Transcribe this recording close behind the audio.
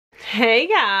Hey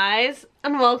guys,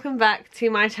 and welcome back to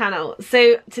my channel.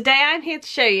 So today I'm here to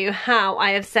show you how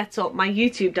I have set up my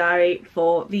YouTube diary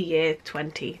for the year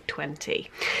 2020.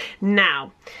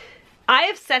 Now, I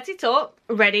have set it up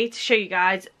ready to show you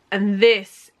guys, and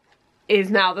this is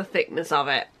now the thickness of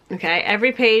it. Okay,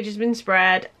 every page has been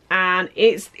spread and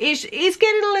it's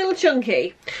getting a little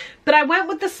chunky, but I went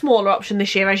with the smaller option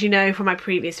this year, as you know from my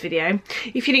previous video.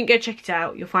 If you didn't go check it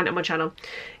out, you'll find it on my channel.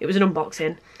 It was an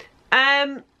unboxing.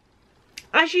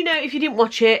 As you know, if you didn't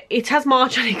watch it, it has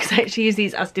March on it because I actually use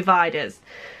these as dividers.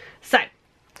 So,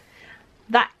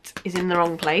 that is in the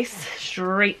wrong place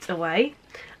straight away.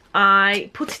 I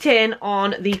put it in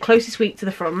on the closest week to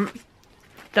the front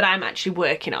that I'm actually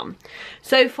working on.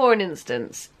 So, for an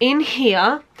instance, in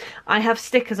here, I have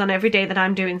stickers on every day that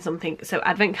I'm doing something. So,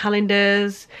 advent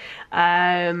calendars,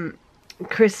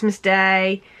 Christmas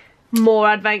Day, more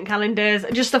advent calendars,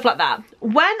 just stuff like that.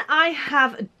 When I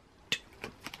have...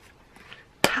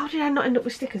 How did I not end up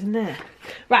with stickers in there?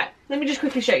 Right, let me just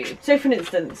quickly show you. So for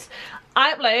instance,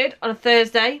 I upload on a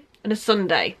Thursday and a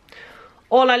Sunday.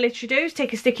 All I literally do is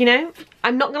take a sticky note.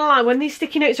 I'm not going to lie, when these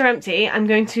sticky notes are empty, I'm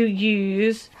going to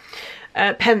use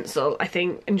a pencil, I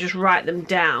think, and just write them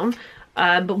down.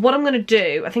 But what I'm going to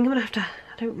do, I think I'm going to have to,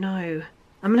 I don't know.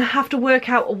 I'm going to have to work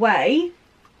out a way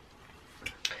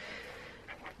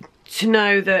to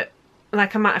know that,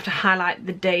 like, I might have to highlight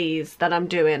the days that I'm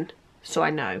doing so I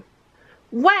know.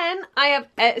 When I have,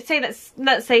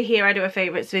 let's say here I do a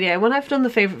favourites video. When I've done the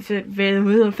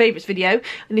favourites video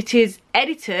and it is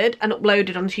edited and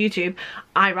uploaded onto YouTube,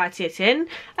 I write it in.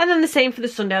 And then the same for the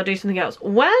Sunday, I'll do something else.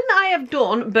 When I have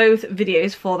done both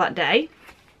videos for that day,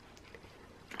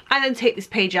 I then take this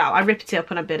page out, I rip it up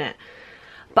and I bin it.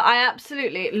 But I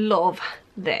absolutely love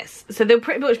this. So there'll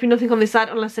pretty much be nothing on this side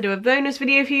unless I do a bonus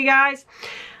video for you guys.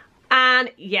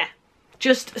 And yeah.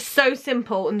 Just so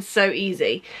simple and so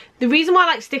easy. The reason why I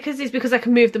like stickers is because I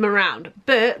can move them around.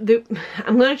 But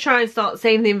I'm going to try and start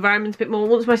saving the environment a bit more.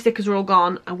 Once my stickers are all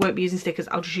gone, I won't be using stickers.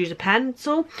 I'll just use a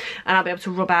pencil and I'll be able to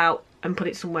rub out and put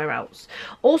it somewhere else.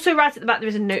 Also, right at the back there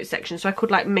is a note section, so I could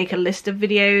like make a list of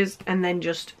videos and then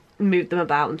just move them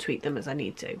about and tweak them as I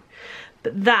need to.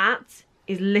 But that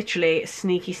is literally a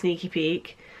sneaky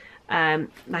peek.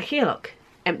 Like here, look.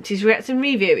 Empties, reacts and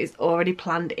review is already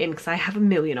planned in because I have a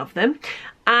million of them,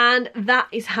 and that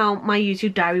is how my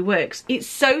YouTube diary works. It's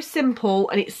so simple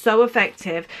and it's so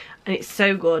effective and it's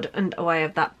so good. And oh, I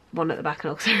have that one at the back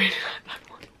and also I really like that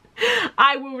one.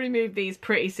 I will remove these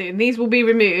pretty soon. These will be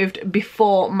removed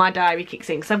before my diary kicks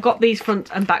in because I've got these front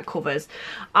and back covers.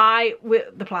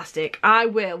 The plastic, I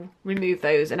will remove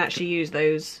those and actually use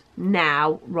those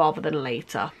now rather than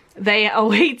later. They are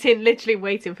waiting, literally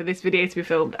waiting for this video to be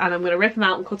filmed, and I'm going to rip them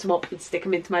out and cut them up and stick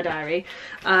them into my diary.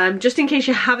 Just in case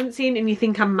you haven't seen and you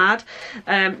think I'm mad,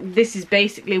 this is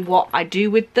basically what I do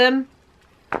with them,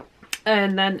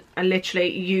 and then I literally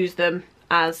use them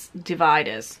as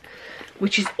dividers,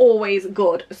 which is always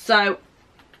good. So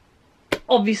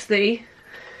obviously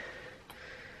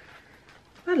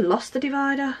I lost the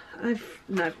divider.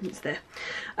 No, it's there.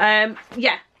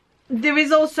 Yeah, there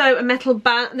is also a metal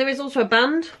band. There is also a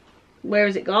band. Where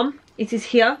is it gone? It is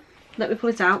here. Let me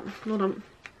pull it out. Hold on.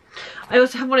 I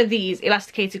also have one of these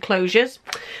elasticated closures.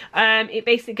 It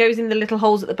basically goes in the little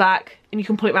holes at the back and you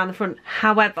can pull it around the front.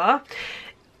 However,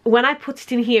 when I put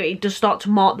it in here, it does start to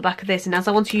mark the back of this, and as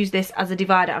I want to use this as a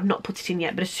divider, I've not put it in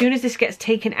yet, but as soon as this gets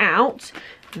taken out,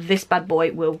 this bad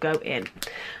boy will go in.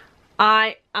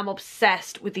 I am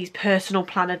obsessed with these personal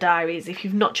planner diaries. If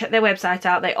you've not checked their website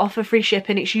out, they offer free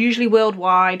shipping. It's usually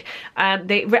worldwide.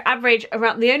 They average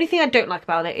around, the only thing I don't like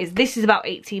about it is this is about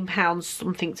 £18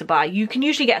 something to buy. You can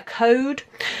usually get a code.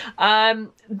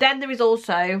 Then there is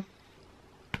also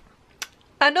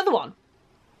another one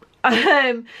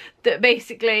that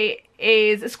basically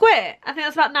is a square. I think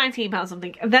that's about £19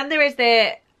 something. And then there is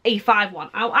their A5 one.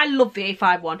 I love the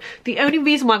A5 one. The only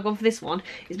reason why I've gone for this one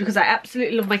is because I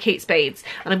absolutely love my Kate Spades,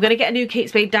 and I'm going to get a new Kate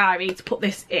Spade diary to put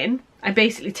this in. I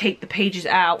basically take the pages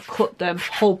out, cut them,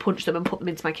 hole punch them and put them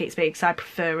into my Kate Spade because I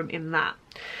prefer them in that.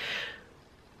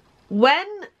 When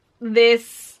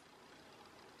this,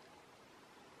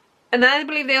 and then I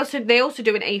believe they also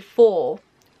do an A4.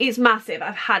 It's massive.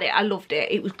 I've had it. I loved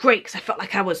it. It was great because I felt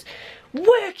like I was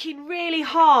working really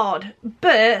hard,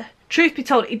 but truth be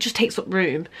told, it just takes up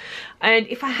room. And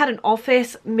if I had an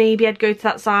office, maybe I'd go to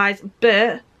that size,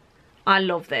 but I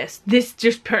love this. This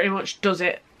just pretty much does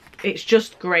it. It's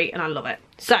just great and I love it.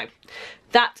 So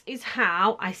that is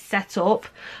how I set up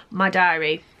my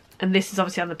diary. And this is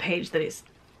obviously on the page that it's,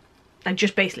 I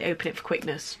just basically open it for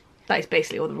quickness. That is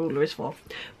basically all the ruler is for.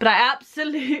 But I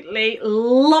absolutely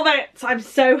love it. I'm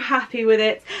so happy with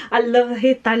it. I love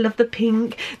it. I love the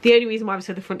pink. The only reason why I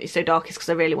said the front is so dark is because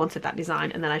I really wanted that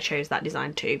design, and then I chose that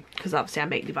design too, because obviously I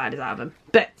make dividers out of them.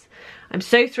 But I'm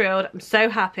so thrilled. I'm so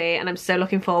happy, and I'm so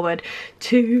looking forward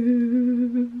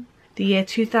to the year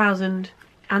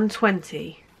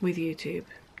 2020 with YouTube.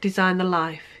 Design the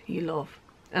life you love.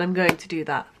 And I'm going to do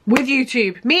that with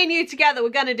YouTube. Me and you together, we're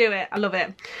gonna do it. I love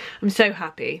it. I'm so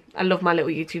happy. I love my little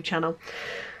YouTube channel.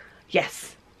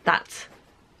 Yes, that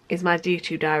is my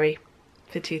YouTube diary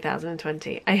for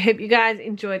 2020. I hope you guys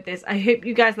enjoyed this. I hope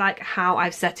you guys like how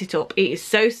I've set it up. It is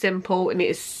so simple and it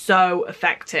is so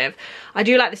effective. I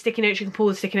do like the sticky notes. You can pull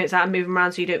the sticky notes out and move them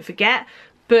around so you don't forget.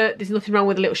 But there's nothing wrong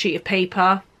with a little sheet of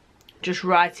paper, just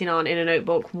writing on in a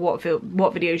notebook what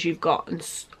videos you've got and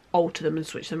alter them and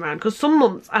switch them around, because some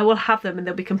months I will have them and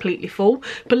they'll be completely full.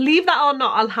 Believe that or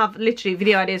not, I'll have literally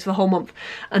video ideas for the whole month,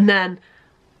 and then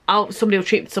somebody will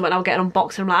treat me to something, I'll get an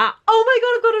unboxing, I'm like, oh my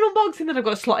god, I've got an unboxing, then I've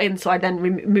got to slot in, so I then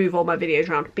move all my videos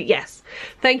around. But yes,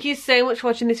 thank you so much for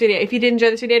watching this video. If you did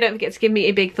enjoy this video, don't forget to give me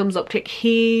a big thumbs up, click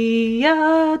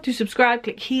here to subscribe,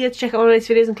 click here to check out all my latest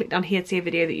videos, and click down here to see a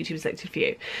video that YouTube selected for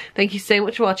you. Thank you so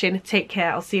much for watching. Take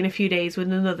care. I'll see you in a few days with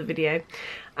another video,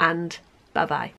 and bye bye.